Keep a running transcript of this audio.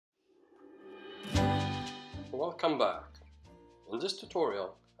Welcome back. In this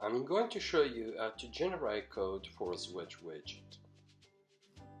tutorial, I'm going to show you how to generate code for a switch widget.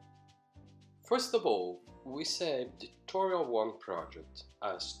 First of all, we save the tutorial 1 project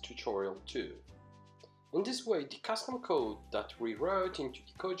as tutorial 2. In this way, the custom code that we wrote into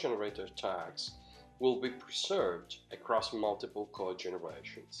the code generator tags will be preserved across multiple code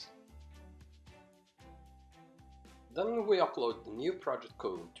generations. Then we upload the new project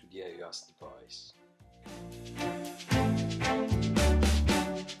code to the iOS device.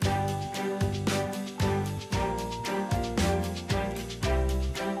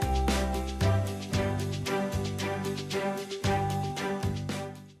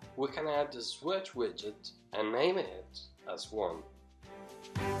 We can add the switch widget and name it as 1.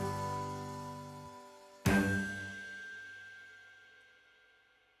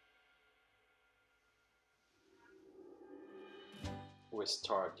 We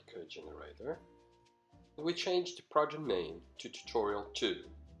start the code generator. We change the project name to tutorial 2.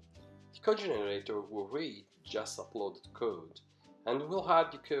 The code generator will read just uploaded code and will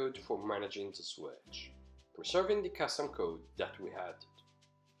add the code for managing the switch, preserving the custom code that we added.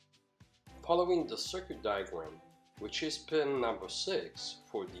 Following the circuit diagram, which is pin number 6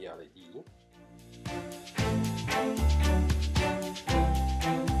 for the LED,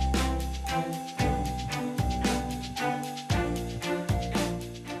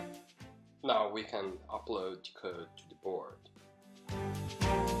 now we can upload the code to the board.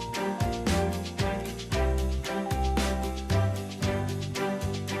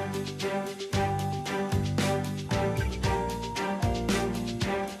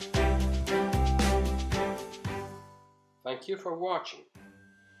 Thank you for watching.